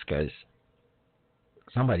cracks because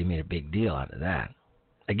somebody made a big deal out of that.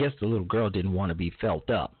 I guess the little girl didn't want to be felt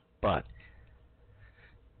up, but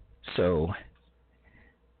so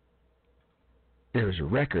there was a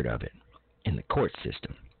record of it in the court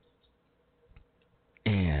system.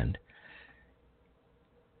 And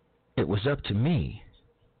it was up to me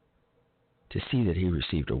to see that he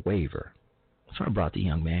received a waiver. So I brought the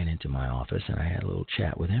young man into my office, and I had a little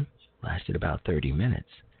chat with him. Lasted about 30 minutes.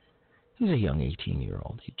 He was a young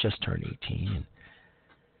 18-year-old. He just turned 18, and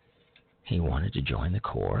he wanted to join the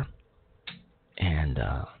Corps. And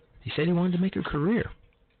he said he wanted to make a career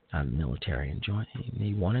out of the military, and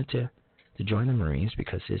he wanted to join the Marines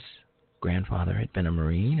because his grandfather had been a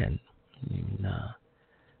Marine, and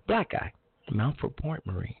black guy, a Mountford Point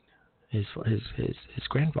Marine. His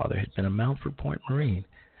grandfather had been a Mountford Point Marine.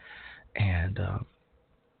 And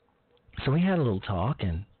so we had a little talk,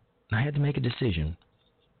 and I had to make a decision.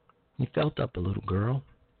 He felt up a little girl.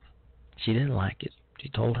 She didn't like it. She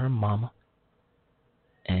told her mama.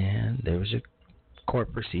 And there was a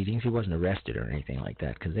court proceedings. He wasn't arrested or anything like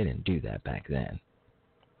that because they didn't do that back then.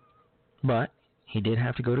 But he did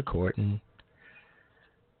have to go to court, and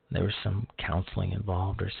there was some counseling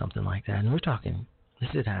involved or something like that. And we're talking,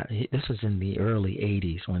 this was in the early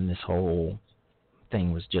 80s when this whole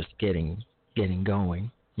thing was just getting going.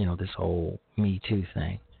 You know, this whole Me Too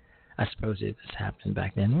thing. I suppose it was happening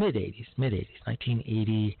back then, mid-80s,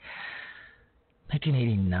 1980,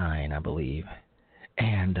 1989, I believe.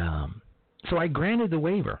 And so I granted the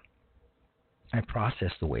waiver. I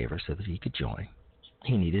processed the waiver so that he could join.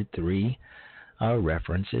 He needed 3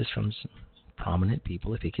 references from some prominent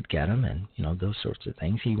people if he could get them, and, you know, those sorts of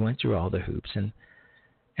things. He went through all the hoops, and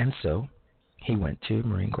so he went to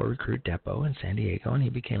Marine Corps Recruit Depot in San Diego, and he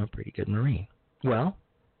became a pretty good Marine. Well,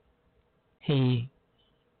 he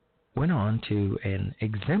went on to an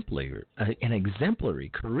exemplary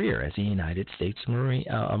career as a United States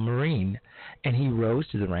Marine, and he rose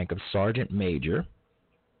to the rank of Sergeant Major,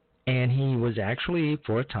 and he was actually,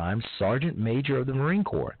 for a time, Sergeant Major of the Marine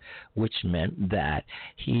Corps, which meant that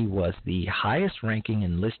he was the highest-ranking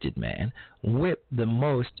enlisted man with the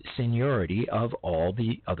most seniority of all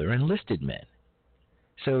the other enlisted men.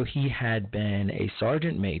 So he had been a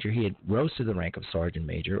Sergeant Major. He had rose to the rank of Sergeant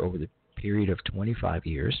Major over the period of 25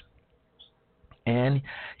 years. And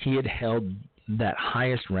he had held that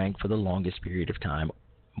highest rank for the longest period of time,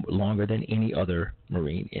 longer than any other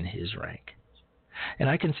Marine in his rank. And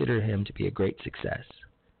I consider him to be a great success.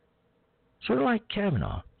 Sort of like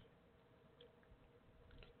Kavanaugh.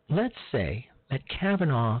 Let's say that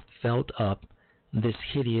Kavanaugh felt up this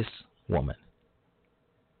hideous woman,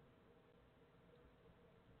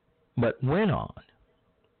 but went on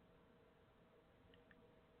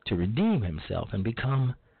to redeem himself and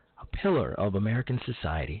become a pillar of American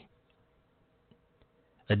society,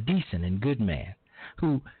 a decent and good man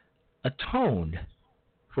who atoned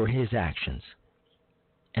for his actions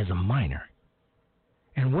as a minor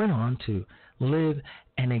and went on to live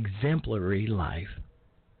an exemplary life.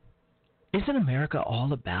 Isn't America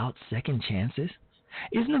all about second chances?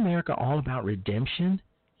 Isn't America all about redemption?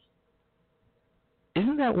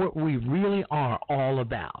 Isn't that what we really are all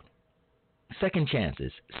about? Second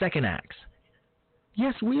chances, second acts.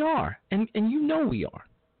 Yes, we are, and you know we are.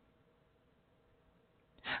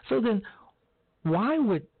 So then, why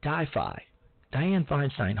would Dianne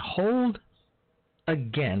Feinstein, hold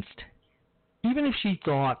against, even if she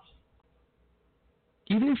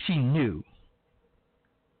knew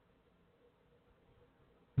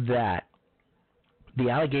that the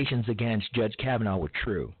allegations against Judge Kavanaugh were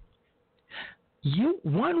true?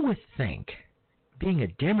 One would think, being a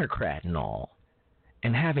Democrat and all,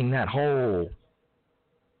 and having that whole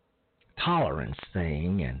tolerance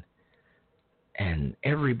thing, and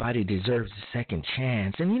everybody deserves a second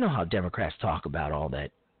chance, and you know how Democrats talk about all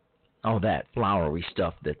that flowery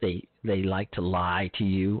stuff that they like to lie to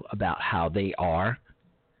you about how they are.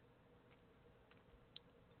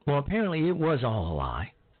 Well, apparently it was all a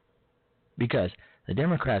lie, because the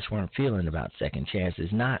Democrats weren't feeling about second chances,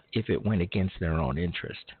 not if it went against their own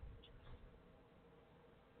interest.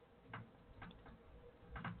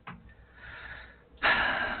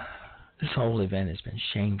 This whole event has been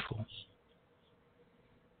shameful.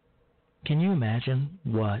 Can you imagine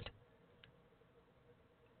what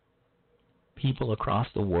people across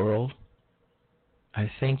the world are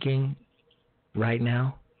thinking right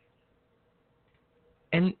now?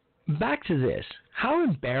 And back to this. How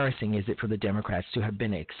embarrassing is it for the Democrats to have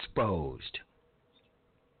been exposed?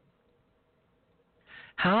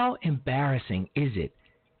 How embarrassing is it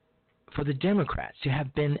for the Democrats to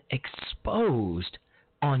have been exposed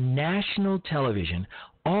on national television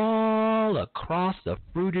all across the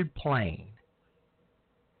fruited plain?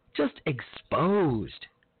 Just exposed.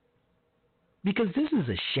 Because this is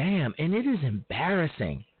a sham, and it is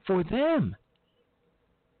embarrassing for them.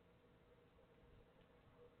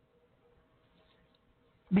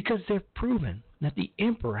 Because they've proven that the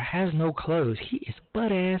emperor has no clothes. He is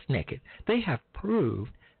butt-ass naked. They have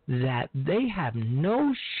proved that they have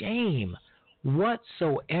no shame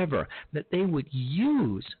whatsoever, that they would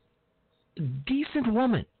use a decent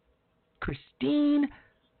woman, Christine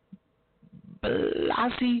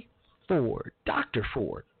Blasey Ford, Dr.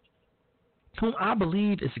 Ford, whom I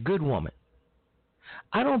believe is a good woman.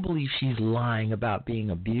 I don't believe she's lying about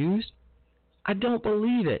being abused. I don't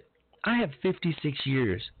believe it. I have 56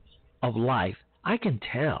 years of life. I can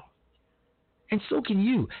tell. And so can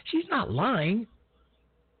you. She's not lying.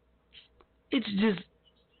 It's just,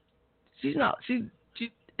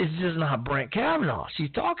 it's just not Brett Kavanaugh she's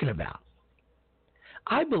talking about.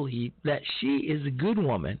 I believe that she is a good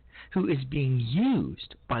woman who is being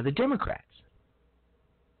used by the Democrats.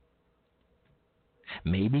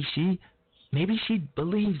 Maybe she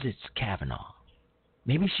believes it's Kavanaugh.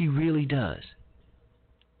 Maybe she really does.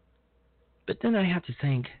 But then I have to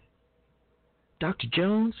think, Dr.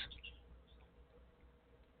 Jones,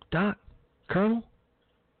 Doc, Colonel,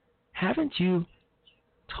 haven't you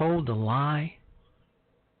told a lie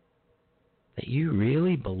that you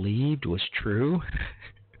really believed was true?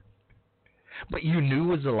 But you knew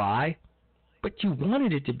was a lie? But you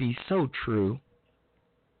wanted it to be so true?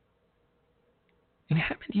 And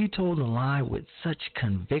haven't you told a lie with such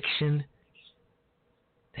conviction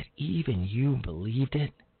that even you believed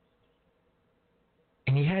it?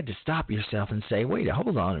 And you had to stop yourself and say, wait,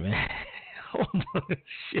 hold on a minute. Hold on, this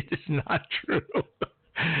shit is not true.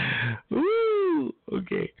 Woo!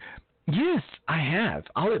 Okay. Yes, I have.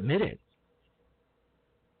 I'll admit it.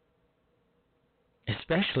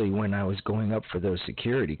 Especially when I was going up for those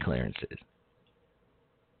security clearances.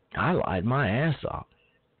 I lied my ass off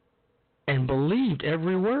and believed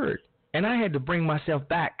every word. And I had to bring myself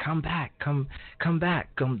back. Come back.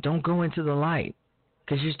 Don't go into the light.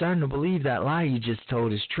 Because you're starting to believe that lie you just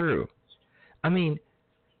told is true. I mean,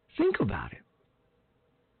 think about it.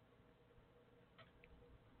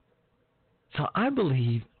 So I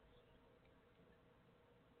believe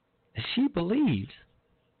that she believes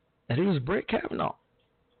that it was Brett Kavanaugh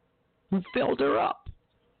who filled her up.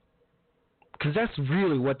 Because that's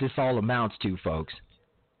really what this all amounts to, folks.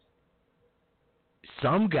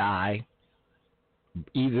 Some guy,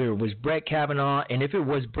 either it was Brett Kavanaugh, and if it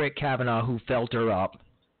was Brett Kavanaugh who felt her up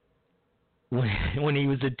when he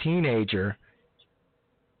was a teenager,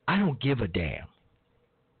 I don't give a damn.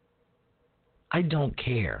 I don't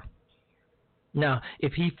care. Now,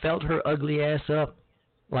 if he felt her ugly ass up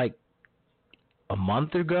like a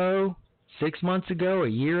month ago, 6 months ago, a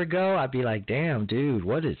year ago, I'd be like, damn, dude,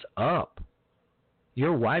 what is up?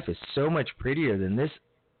 Your wife is so much prettier than this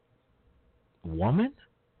woman?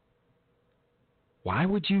 Why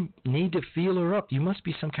would you need to feel her up? You must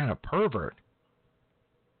be some kind of pervert.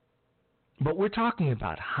 But we're talking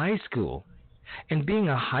about high school. And being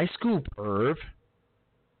a high school perv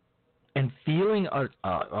and feeling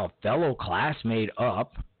a fellow classmate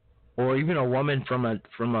up, or even a woman from a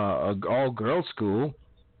all-girls school,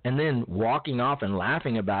 and then walking off and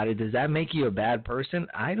laughing about it, does that make you a bad person?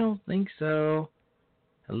 I don't think so.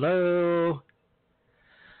 Hello?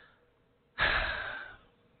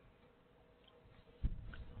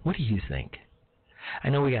 What do you think? I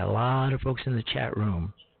know we got a lot of folks in the chat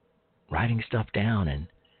room writing stuff down,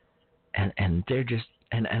 and they're just,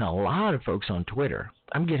 and a lot of folks on Twitter.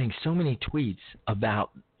 I'm getting so many tweets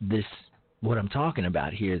about this, what I'm talking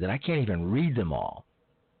about here, that I can't even read them all.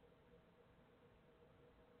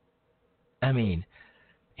 I mean,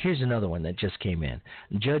 here's another one that just came in.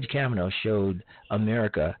 Judge Kavanaugh showed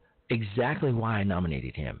America exactly why I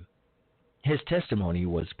nominated him. His testimony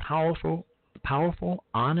was powerful,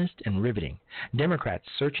 honest, and riveting. Democrats'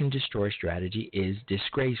 search and destroy strategy is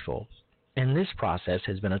disgraceful, and this process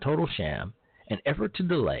has been a total sham, an effort to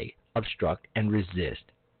delay, obstruct, and resist.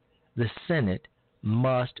 The Senate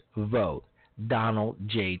must vote Donald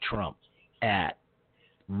J. Trump at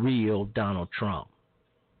real Donald Trump.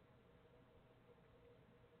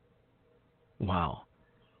 Wow.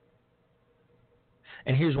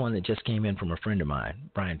 And here's one that just came in from a friend of mine,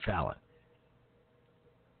 Brian Fallon,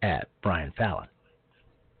 at Brian Fallon.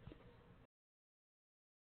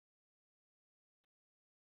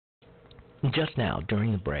 Just now,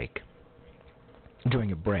 during a break,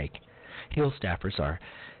 Hill staffers are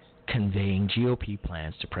conveying GOP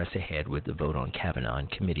plans to press ahead with the vote on Kavanaugh in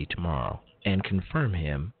committee tomorrow and confirm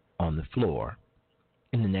him on the floor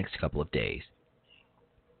in the next couple of days.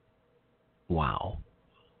 Wow.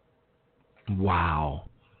 Wow.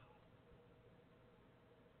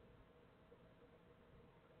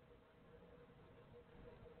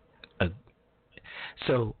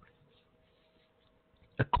 So,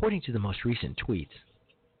 according to the most recent tweets,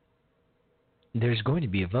 there's going to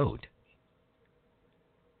be a vote.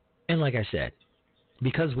 And like I said,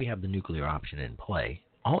 because we have the nuclear option in play,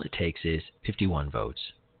 all it takes is 51 votes.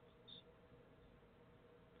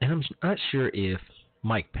 And I'm not sure if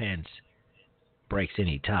Mike Pence breaks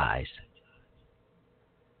any ties.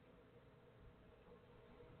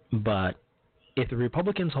 But if the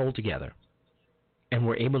Republicans hold together and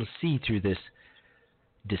we're able to see through this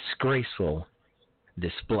disgraceful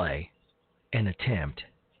display and attempt,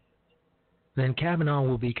 then Kavanaugh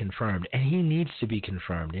will be confirmed, and he needs to be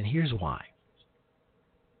confirmed, and here's why.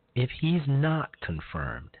 If he's not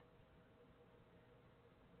confirmed,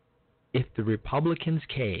 if the Republicans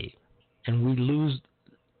cave and we lose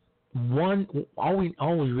one, all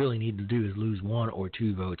we really need to do is lose 1 or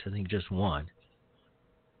 2 votes, I think just 1.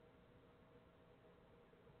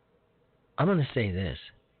 I'm going to say this.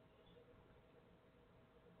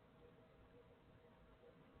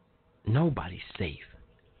 Nobody's safe.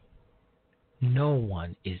 No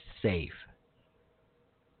one is safe.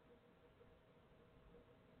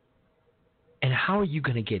 And how are you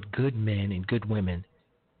going to get good men and good women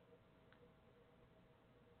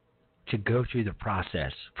to go through the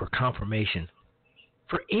process for confirmation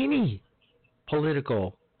for any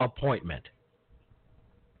political appointment?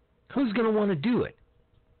 Who's going to want to do it?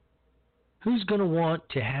 Who's going to want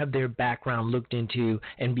to have their background looked into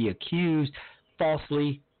and be accused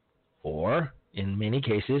falsely, or in many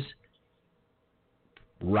cases,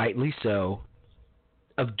 rightly so,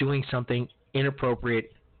 of doing something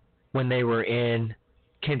inappropriate when they were in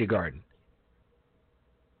kindergarten?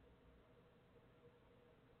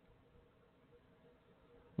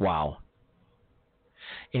 Wow.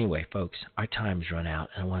 Anyway, folks, our time's run out,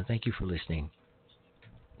 and I want to thank you for listening.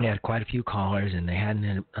 We had quite a few callers, and they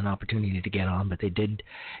hadn't an opportunity to get on, but they did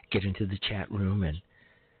get into the chat room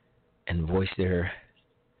and voice their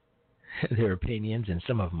opinions, and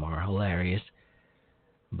some of them are hilarious.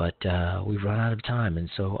 But we've run out of time, and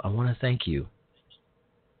so I want to thank you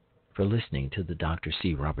for listening to the Dr.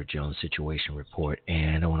 C. Robert Jones Situation Report,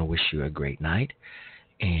 and I want to wish you a great night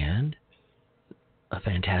and a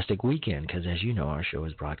fantastic weekend, because as you know, our show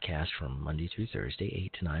is broadcast from Monday through Thursday,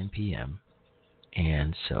 8 to 9 p.m.,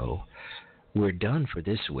 and so we're done for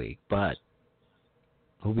this week, but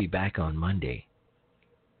we'll be back on Monday.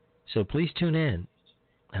 So please tune in.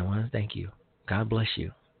 I want to thank you. God bless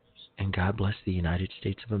you. And God bless the United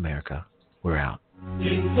States of America. We're out.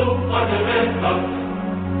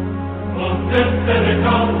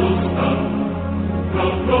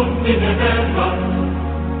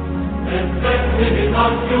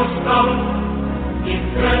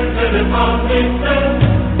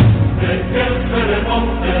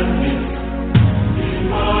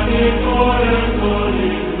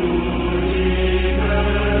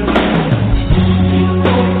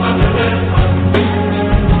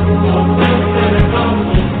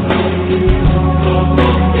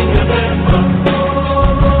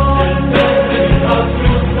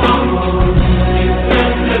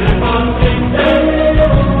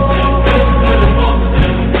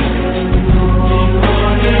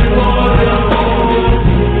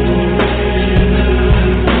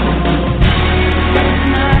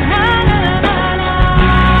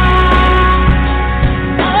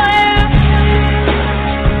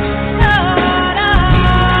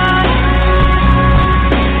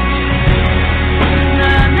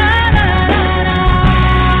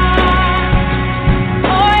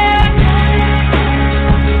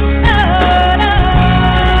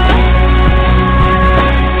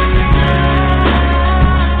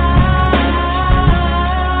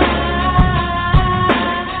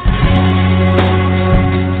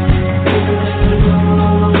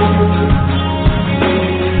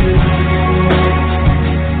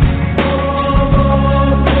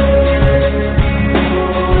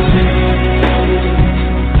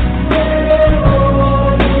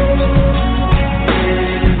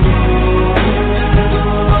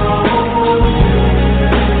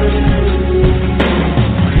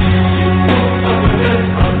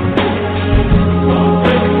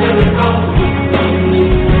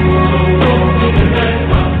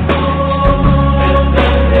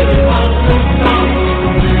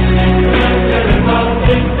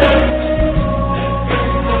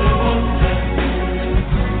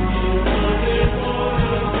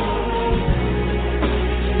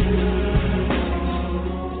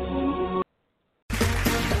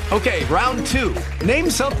 Round 2. Name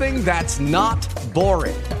something that's not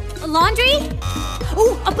boring. A laundry?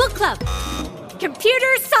 Ooh, a book club.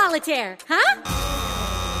 Computer solitaire, huh?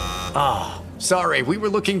 Ah, sorry, we were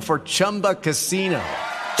looking for Chumba Casino.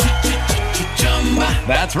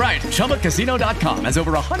 That's right. ChumbaCasino.com has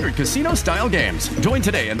over 100 casino-style games. Join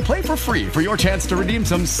today and play for free for your chance to redeem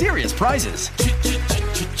some serious prizes.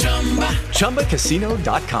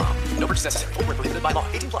 ChumbaCasino.com. No purchase necessary. Void where prohibited by law.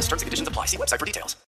 18 plus. Terms and conditions apply. See website for details.